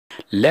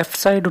Left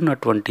side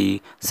ఉన్నటువంటి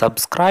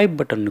subscribe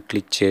బటన్ను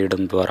click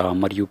చేయడం ద్వారా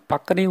మరియు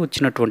పక్కనే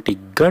వచ్చినటువంటి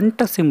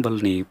గంట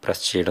సింబల్ని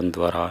ప్రెస్ చేయడం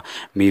ద్వారా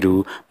మీరు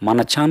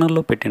మన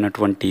ఛానల్లో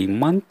పెట్టినటువంటి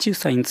మంచి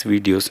సైన్స్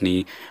వీడియోస్ని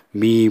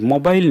మీ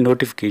మొబైల్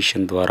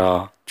నోటిఫికేషన్ ద్వారా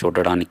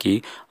చూడడానికి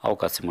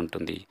అవకాశం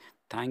ఉంటుంది.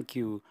 Thank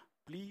you.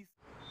 Please.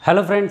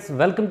 Hello friends,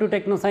 welcome to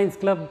techno science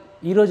club.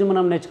 ఈరోజు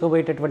మనం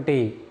నేర్చుకోబోయేటటువంటి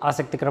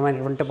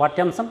ఆసక్తికరమైనటువంటి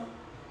పాఠ్యాంశం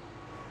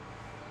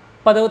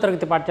 10వ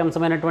తరగతి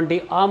పాఠ్యాంశమైనటువంటి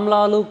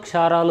ఆమ్లాలు,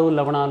 క్షారాలు,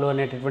 లవణాలు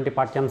అనేటటువంటి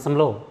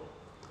పాఠ్యాంశంలో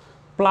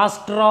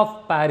ప్లాస్టర్ ఆఫ్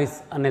ప్యారిస్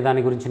అనే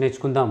దాని గురించి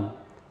నేర్చుకుందాం.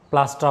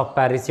 ప్లాస్టర్ ఆఫ్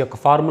ప్యారిస్ యొక్క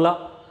ఫార్ములా,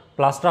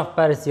 ప్లాస్టర్ ఆఫ్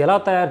ప్యారిస్ ఎలా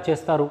తయారు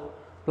చేస్తారు,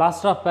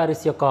 ప్లాస్టర్ ఆఫ్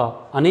ప్యారిస్ యొక్క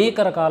అనేక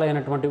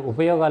రకాలైనటువంటి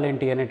ఉపయోగాలు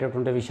ఏంటి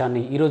అనేటటువంటి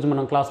విషయాన్ని ఈరోజు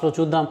మనం క్లాస్లో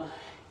చూద్దాం.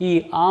 ఈ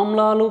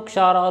ఆమ్లాలు,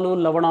 క్షారాలు,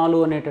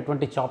 లవణాలు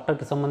అనేటటువంటి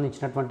చాప్టర్కి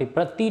సంబంధించినటువంటి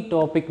ప్రతి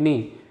టాపిక్ని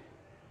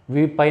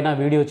పైన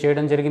వీడియో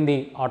చేయడం జరిగింది.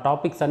 ఆ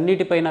టాపిక్స్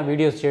అన్నిటిపైన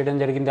వీడియోస్ చేయడం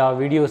జరిగింది. ఆ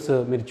వీడియోస్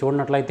మీరు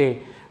చూడనట్లయితే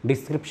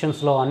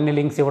డిస్క్రిప్షన్స్లో అన్ని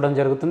లింక్స్ ఇవ్వడం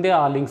జరుగుతుంది.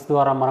 ఆ లింక్స్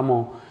ద్వారా మనము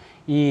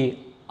ఈ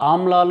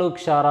ఆమ్లాలు,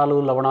 క్షారాలు,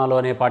 లవణాలు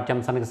అనే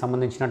పాఠ్యాంశానికి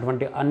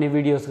సంబంధించినటువంటి అన్ని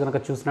వీడియోస్ కనుక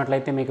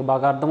చూసినట్లయితే మీకు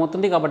బాగా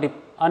అర్థమవుతుంది. కాబట్టి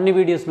అన్ని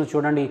వీడియోస్ను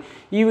చూడండి.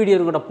 ఈ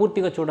వీడియోను కూడా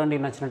పూర్తిగా చూడండి.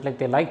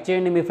 నచ్చినట్లయితే లైక్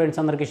చేయండి, మీ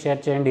ఫ్రెండ్స్ అందరికీ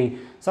షేర్ చేయండి.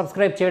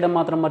 సబ్స్క్రైబ్ చేయడం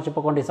మాత్రం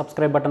మర్చిపోకండి.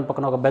 సబ్స్క్రైబ్ బటన్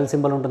పక్కన ఒక బెల్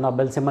సింబల్ ఉంటుంది. ఆ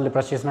బెల్ సింబల్ని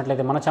ప్రెస్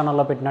చేసినట్లయితే మన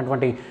ఛానల్లో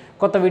పెట్టినటువంటి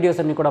కొత్త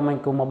వీడియోస్ అన్ని కూడా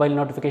మీకు మొబైల్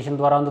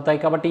నోటిఫికేషన్ ద్వారా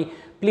అందుతాయి. కాబట్టి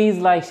please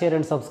like, share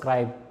and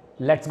subscribe.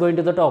 Let's go in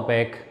to the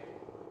topic.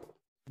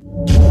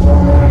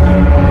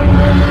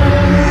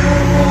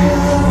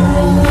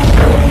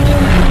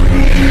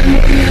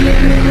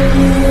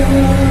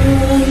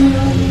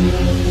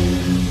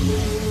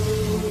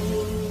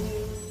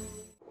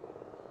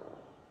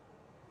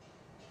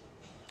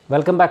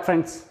 Welcome back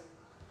friends.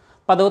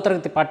 10వ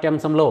తరగతి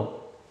పాఠ్యాంశంలో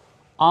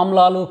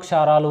ఆమ్లాలు,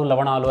 క్షారాలు,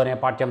 లవణాలు అనే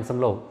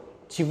పాఠ్యాంశంలో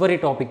చివరి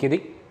టాపిక్ ఇది,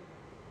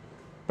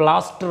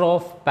 ప్లాస్టర్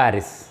ఆఫ్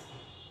ప్యారిస్.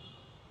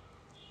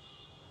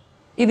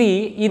 ఇది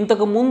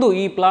ఇంతకు ముందు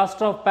ఈ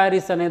ప్లాస్టర్ ఆఫ్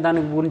ప్యారిస్ అనే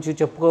దాని గురించి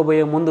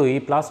చెప్పుకోబోయే ముందు ఈ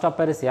ప్లాస్టర్ ఆఫ్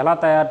ప్యారిస్ ఎలా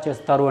తయారు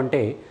చేస్తారు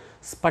అంటే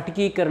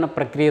స్ఫటికీకరణ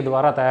ప్రక్రియ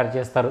ద్వారా తయారు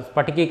చేస్తారు.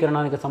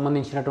 స్ఫటికీకరణానికి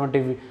సంబంధించినటువంటి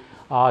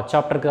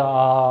చాప్టర్కి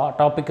ఆ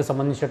టాపిక్కి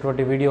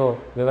సంబంధించినటువంటి వీడియో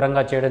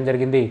వివరంగా చేయడం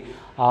జరిగింది.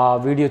 ఆ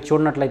వీడియో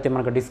చూడనట్లయితే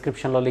మనకు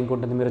డిస్క్రిప్షన్లో లింక్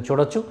ఉంటుంది, మీరు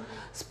చూడొచ్చు.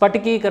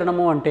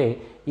 స్ఫటికీకరణము అంటే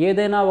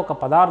ఏదైనా ఒక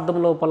పదార్థం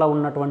లోపల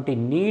ఉన్నటువంటి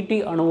నీటి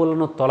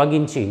అణువులను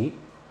తొలగించి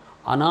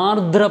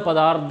అనార్ద్ర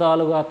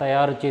పదార్థాలుగా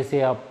తయారు చేసే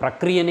ఆ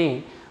ప్రక్రియనే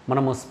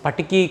మనము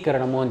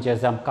స్ఫటికీకరణము అని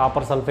చేసాం.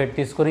 కాపర్ సల్ఫేట్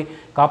తీసుకొని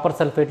కాపర్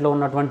సల్ఫేట్లో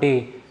ఉన్నటువంటి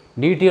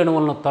నీటి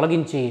అణువులను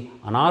తొలగించి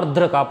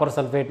అనార్ద్ర కాపర్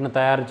సల్ఫేట్ను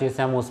తయారు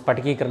చేసాము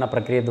స్ఫటికీకరణ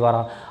ప్రక్రియ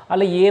ద్వారా.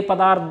 అలా ఏ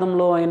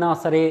పదార్థంలో అయినా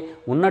సరే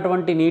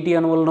ఉన్నటువంటి నీటి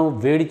అణువులను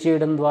వేడి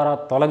చేయడం ద్వారా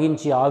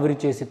తొలగించి, ఆవిరి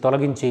చేసి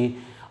తొలగించి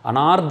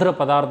అనార్ద్ర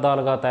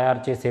పదార్థాలుగా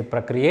తయారు చేసే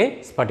ప్రక్రియే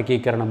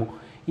స్ఫటికీకరణము.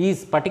 ఈ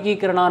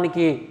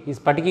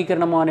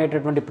స్ఫటికీకరణము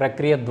అనేటటువంటి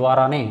ప్రక్రియ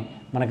ద్వారానే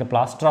మనకి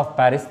ప్లాస్టర్ ఆఫ్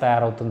ప్యారిస్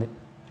తయారవుతుంది.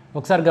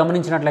 ఒకసారి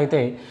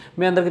గమనించినట్లయితే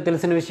మీ అందరికీ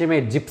తెలిసిన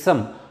విషయమే,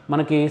 జిప్సమ్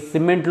మనకి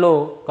సిమెంట్లో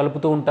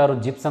కలుపుతూ ఉంటారు.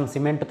 జిప్సమ్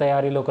సిమెంట్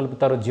తయారీలో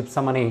కలుపుతారు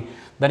జిప్సమ్ అని.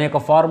 దాని యొక్క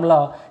formula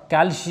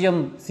calcium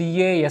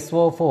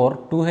CaSO4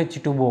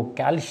 2H2O,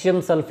 calcium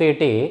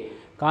సల్ఫేటే,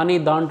 కానీ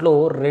దాంట్లో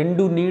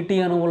 2 నీటి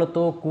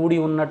అణువులతో కూడి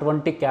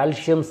ఉన్నటువంటి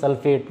కాల్షియం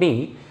సల్ఫేట్ని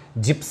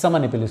జిప్సమ్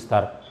అని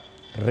పిలుస్తారు.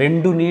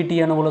 2 నీటి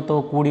అణువులతో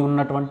కూడి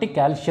ఉన్నటువంటి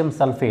కాల్షియం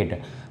సల్ఫేట్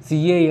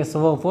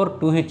CaSO4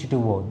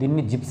 2H2O,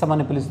 దీన్ని జిప్సమ్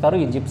అని పిలుస్తారు.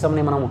 ఈ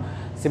జిప్సమ్ని మనం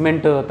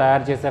సిమెంట్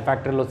తయారు చేసే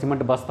ఫ్యాక్టరీలో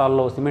సిమెంట్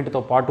బస్తాల్లో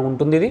సిమెంట్తో పాటు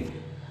ఉంటుంది ఇది.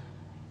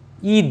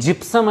 ఈ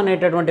జిప్సమ్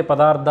అనేటటువంటి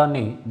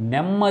పదార్థాన్ని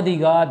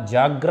నెమ్మదిగా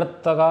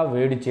జాగ్రత్తగా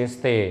వేడి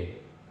చేస్తే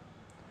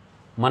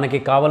మనకి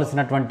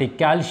కావలసినటువంటి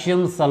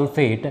కాల్షియం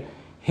సల్ఫేట్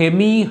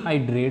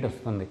హెమీహైడ్రేట్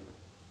వస్తుంది.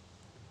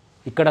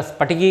 ఇక్కడ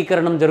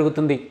స్ఫటికీకరణం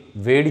జరుగుతుంది.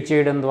 వేడి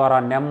చేయడం ద్వారా,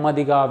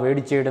 నెమ్మదిగా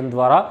వేడి చేయడం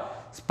ద్వారా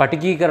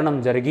స్ఫటికీకరణం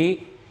జరిగి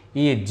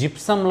ఈ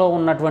జిప్సంలో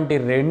ఉన్నటువంటి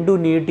 2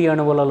 నీటి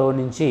అణువులలో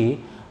నుంచి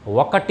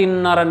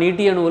 1.5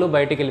 నీటి అణువులు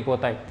బయటికి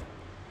వెళ్ళిపోతాయి.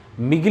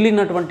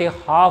 మిగిలినటువంటి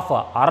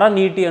అర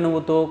నీటి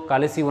అణువుతో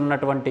కలిసి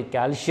ఉన్నటువంటి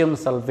కాల్షియం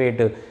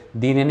సల్ఫేట్,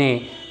 దీనినే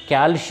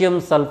కాల్షియం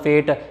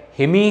సల్ఫేట్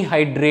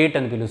హెమీహైడ్రేట్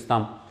అని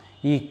పిలుస్తాం.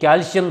 ఈ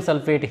కాల్షియం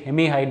సల్ఫేట్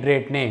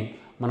హెమీహైడ్రేట్నే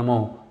మనము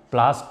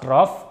ప్లాస్టర్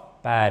ఆఫ్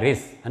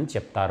ప్యారిస్ అని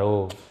చెప్తారు.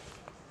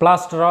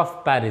 ప్లాస్టర్ ఆఫ్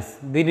ప్యారిస్,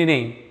 దీనిని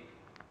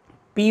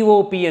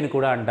POP అని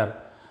కూడా అంటారు.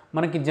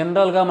 మనకి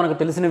జనరల్గా మనకు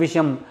తెలిసిన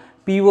విషయం,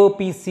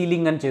 POP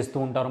సీలింగ్ అని చేస్తూ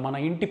ఉంటారు. మన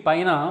ఇంటి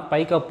పైన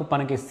పైకప్పు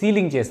మనకి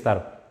సీలింగ్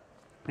చేస్తారు.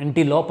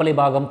 ఇంటి లోపలి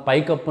భాగం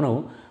పైకప్పును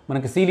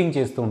మనకి సీలింగ్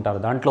చేస్తూ ఉంటారు.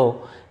 దాంట్లో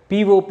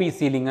POP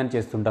సీలింగ్ అని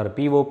చేస్తుంటారు.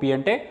 POP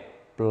అంటే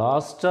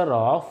ప్లాస్టర్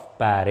ఆఫ్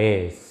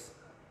ప్యారిస్.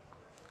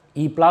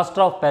 ఈ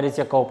ప్లాస్టర్ ఆఫ్ ప్యారిస్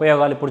యొక్క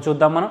ఉపయోగాలు ఇప్పుడు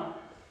చూద్దాం మనం.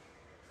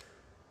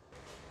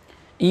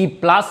 ఈ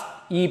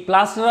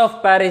ప్లాస్టర్ ఆఫ్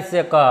ప్యారిస్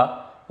యొక్క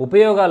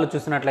ఉపయోగాలు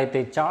చూసినట్లయితే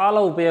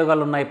చాలా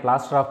ఉపయోగాలు ఉన్నాయి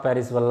ప్లాస్టర్ ఆఫ్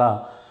ప్యారిస్ వల్ల.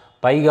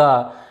 పైగా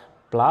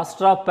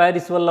ప్లాస్టర్ ఆఫ్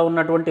ప్యారిస్ వల్ల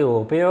ఉన్నటువంటి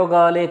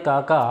ఉపయోగాలే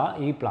కాక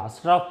ఈ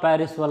ప్లాస్టర్ ఆఫ్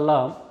ప్యారిస్ వల్ల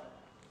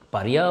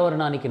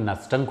పర్యావరణానికి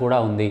నష్టం కూడా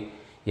ఉంది.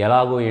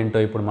 ఎలాగో ఏంటో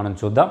ఇప్పుడు మనం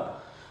చూద్దాం.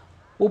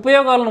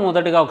 ఉపయోగాలను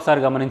మొదటిగా ఒకసారి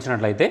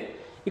గమనించినట్లయితే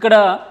ఇక్కడ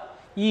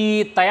ఈ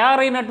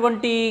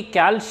తయారైనటువంటి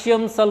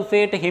calcium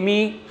sulphate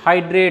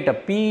hemihydrate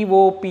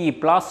POP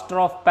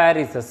plaster of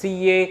Paris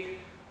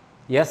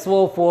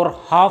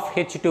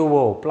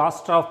CaSO4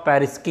 plaster of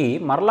ప్యారిస్కి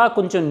మరలా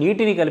కొంచెం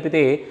నీటిని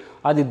కలిపితే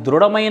అది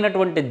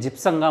దృఢమైనటువంటి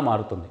జిప్సంగా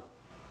మారుతుంది.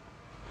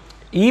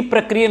 ఈ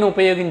ప్రక్రియను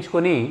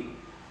ఉపయోగించుకొని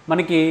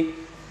మనకి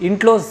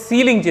ఇంట్లో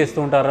సీలింగ్ చేస్తూ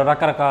ఉంటారు,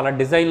 రకరకాల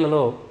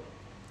డిజైన్లలో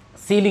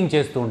సీలింగ్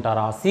చేస్తూ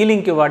ఉంటారు. ఆ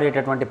సీలింగ్కి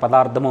వాడేటటువంటి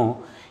పదార్థము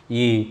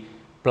ఈ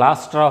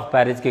ప్లాస్టర్ ఆఫ్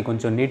ప్యారిస్కి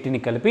కొంచెం నీటిని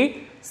కలిపి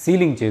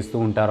సీలింగ్ చేస్తూ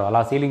ఉంటారు.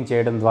 అలా సీలింగ్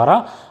చేయడం ద్వారా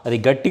అది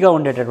గట్టిగా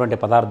ఉండేటటువంటి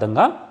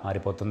పదార్థంగా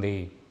మారిపోతుంది.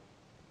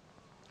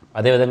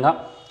 అదేవిధంగా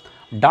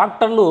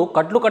డాక్టర్లు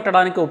కట్లు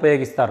కట్టడానికి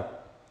ఉపయోగిస్తారు.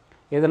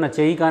 ఏదైనా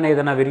చెయ్యి కానీ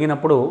ఏదైనా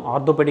విరిగినప్పుడు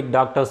ఆర్థోపెడిక్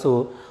డాక్టర్స్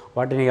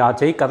వాటిని ఆ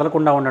చెయ్యి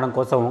కదలకుండా ఉండడం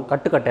కోసం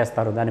కట్టు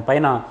కట్టేస్తారు.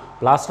 దానిపైన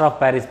ప్లాస్టర్ ఆఫ్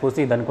ప్యారిస్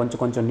పూసి దాన్ని కొంచెం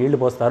కొంచెం నీళ్లు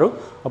పోస్తారు.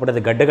 అప్పుడు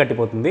అది గడ్డ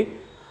కట్టిపోతుంది.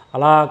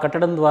 అలా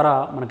కట్టడం ద్వారా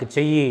మనకి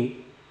చెయ్యి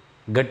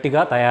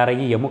గట్టిగా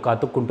తయారయ్యి ఎముక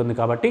అతుక్కుంటుంది.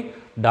 కాబట్టి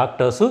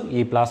డాక్టర్స్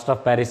ఈ ప్లాస్టర్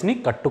ఆఫ్ ప్యారిస్ని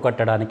కట్టు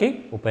కట్టడానికి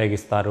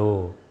ఉపయోగిస్తారు.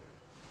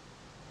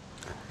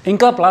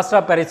 ఇంకా ప్లాస్టర్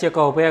ఆఫ్ ప్యారిస్ యొక్క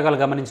ఉపయోగాలు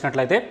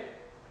గమనించినట్లయితే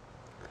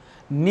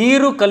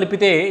నీరు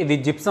కలిపితే ఇది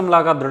జిప్సం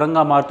లాగా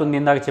దృఢంగా మారుతుంది.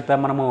 ఇందాక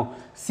చెప్పాము మనము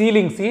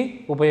సీలింగ్స్కి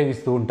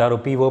ఉపయోగిస్తూ ఉంటారు,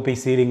 పిఓపి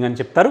సీలింగ్ అని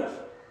చెప్తారు.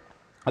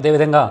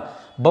 అదేవిధంగా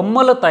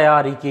బొమ్మల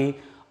తయారీకి,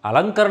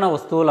 అలంకరణ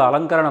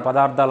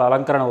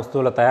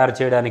వస్తువుల తయారు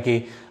చేయడానికి,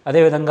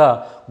 అదేవిధంగా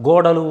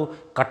గోడలు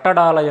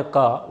కట్టడాల యొక్క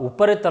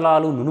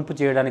ఉపరితలాలు నునుపు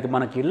చేయడానికి,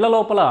 మనకి ఇళ్ల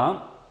లోపల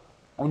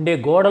ఉండే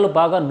గోడలు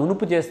బాగా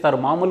నునుపు చేస్తారు.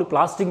 మామూలు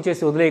ప్లాస్టింగ్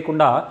చేసి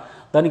వదిలేయకుండా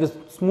దానికి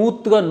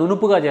స్మూత్గా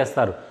నునుపుగా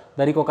చేస్తారు.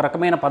 దానికి ఒక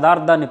రకమైన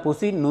పదార్థాన్ని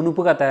పూసి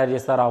నునుపుగా తయారు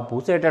చేస్తారు. ఆ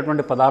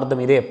పూసేటటువంటి పదార్థం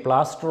ఇదే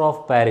ప్లాస్టర్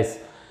ఆఫ్ ప్యారిస్.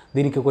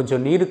 దీనికి కొంచెం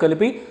నీరు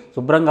కలిపి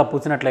శుభ్రంగా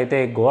పూసినట్లయితే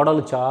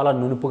గోడలు చాలా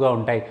నునుపుగా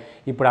ఉంటాయి.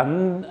 ఇప్పుడు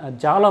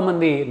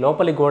చాలామంది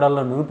లోపలి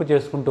గోడల్లో నునుపు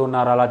చేసుకుంటూ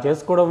ఉన్నారు. అలా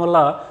చేసుకోవడం వల్ల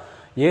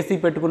ఏసీ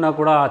పెట్టుకున్నా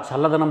కూడా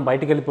చల్లదనం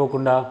బయటికి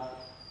వెళ్ళిపోకుండా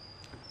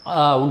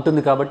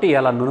ఉంటుంది. కాబట్టి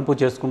అలా నునుపు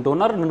చేసుకుంటూ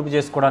ఉన్నారు. నునుపు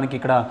చేసుకోవడానికి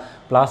ఇక్కడ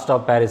ప్లాస్టర్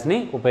ఆఫ్ ప్యారిస్ని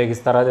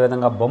ఉపయోగిస్తారు.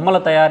 అదేవిధంగా బొమ్మల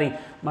తయారీ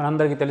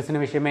మనందరికీ తెలిసిన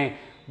విషయమే.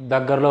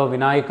 దగ్గరలో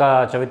వినాయక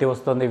చవితి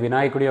వస్తుంది.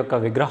 వినాయకుడి యొక్క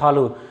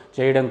విగ్రహాలు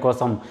చేయడం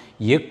కోసం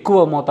ఎక్కువ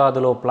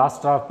మోతాదులో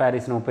ప్లాస్టర్ ఆఫ్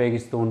ప్యారిస్ను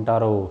ఉపయోగిస్తూ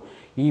ఉంటారు.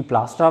 ఈ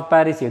ప్లాస్టర్ ఆఫ్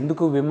ప్యారిస్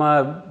ఎందుకు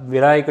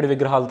వినాయకుడి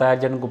విగ్రహాలు తయారు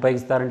చేయడానికి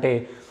ఉపయోగిస్తారంటే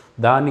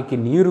దానికి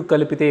నీరు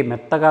కలిపితే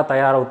మెత్తగా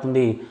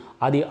తయారవుతుంది.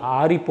 అది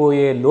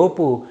ఆరిపోయే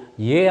లోపు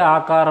ఏ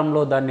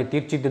ఆకారంలో దాన్ని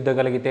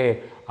తీర్చిదిద్దగలిగితే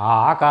ఆ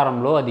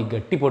ఆకారంలో అది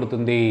గట్టి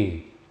పడుతుంది.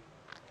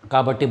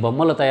 కాబట్టి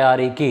బొమ్మల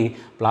తయారీకి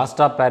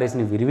ప్లాస్టర్ ఆఫ్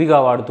ప్యారిస్ని విరివిగా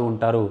వాడుతూ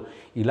ఉంటారు.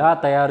 ఇలా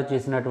తయారు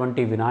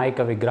చేసినటువంటి వినాయక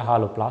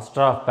విగ్రహాలు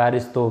ప్లాస్టర్ ఆఫ్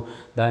ప్యారిస్తో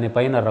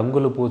దానిపైన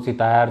రంగులు పూసి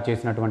తయారు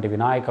చేసినటువంటి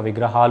వినాయక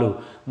విగ్రహాలు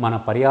మన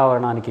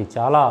పర్యావరణానికి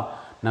చాలా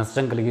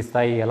నష్టం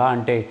కలిగిస్తాయి. ఎలా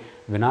అంటే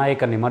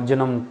వినాయక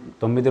నిమజ్జనం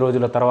 9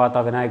 రోజుల తర్వాత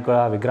వినాయక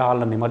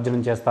విగ్రహాలను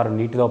నిమజ్జనం చేస్తారు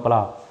నీటి లోపల.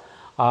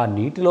 ఆ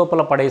నీటి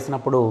లోపల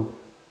పడేసినప్పుడు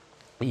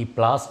ఈ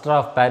ప్లాస్టర్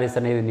ఆఫ్ ప్యారిస్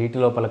అనేది నీటి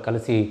లోపల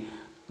కలిసి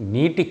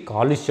నీటి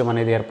కాలుష్యం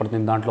అనేది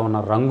ఏర్పడుతుంది. దాంట్లో ఉన్న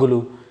రంగులు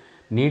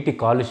నీటి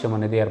కాలుష్యం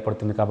అనేది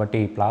ఏర్పడుతుంది. కాబట్టి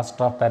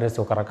ప్లాస్టర్ ఆఫ్ ప్యారిస్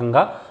ఒక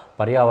రకంగా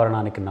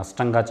పర్యావరణానికి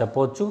నష్టంగా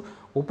చెప్పవచ్చు.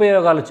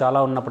 ఉపయోగాలు చాలా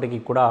ఉన్నప్పటికీ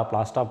కూడా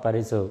ప్లాస్టర్ ఆఫ్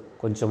ప్యారిస్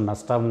కొంచెం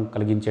నష్టం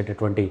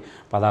కలిగించేటటువంటి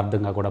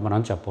పదార్థంగా కూడా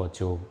మనం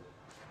చెప్పవచ్చు.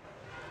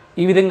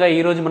 ఈ విధంగా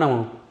ఈరోజు మనం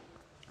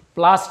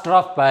ప్లాస్టర్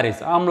ఆఫ్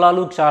ప్యారిస్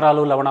ఆమ్లాలు,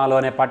 క్షారాలు, లవణాలు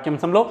అనే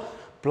పాఠ్యాంశంలో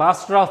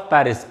ప్లాస్టర్ ఆఫ్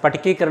ప్యారిస్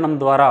స్ఫటికీకరణం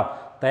ద్వారా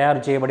తయారు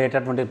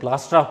చేయబడేటటువంటి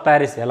ప్లాస్టర్ ఆఫ్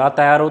ప్యారిస్ ఎలా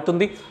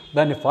తయారవుతుంది,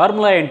 దాని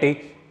ఫార్ములా ఏంటి,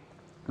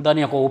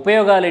 దాని యొక్క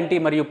ఉపయోగాలు ఏంటి,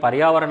 మరియు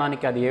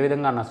పర్యావరణానికి అది ఏ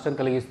విధంగా నష్టం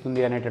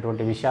కలిగిస్తుంది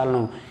అనేటటువంటి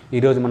విషయాలను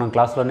ఈరోజు మనం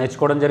క్లాస్లో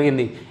నేర్చుకోవడం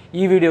జరిగింది.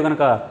 ఈ వీడియో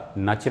కనుక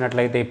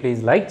నచ్చినట్లయితే ప్లీజ్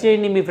లైక్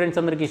చేయండి, మీ ఫ్రెండ్స్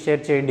అందరికీ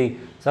షేర్ చేయండి.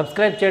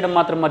 సబ్స్క్రైబ్ చేయడం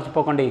మాత్రం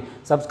మర్చిపోకండి.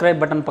 సబ్స్క్రైబ్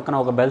బటన్ పక్కన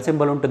ఒక బెల్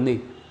సింబల్ ఉంటుంది.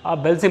 ఆ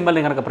బెల్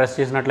సింబల్ని కనుక ప్రెస్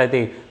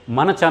చేసినట్లయితే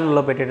మన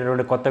ఛానల్లో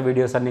పెట్టేటటువంటి కొత్త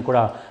వీడియోస్ అన్నీ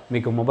కూడా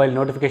మీకు మొబైల్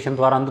నోటిఫికేషన్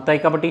ద్వారా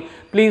అందుతాయి. కాబట్టి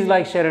please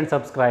like, share and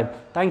subscribe.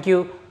 Thank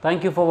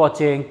you for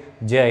watching.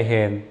 జై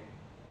హింద్.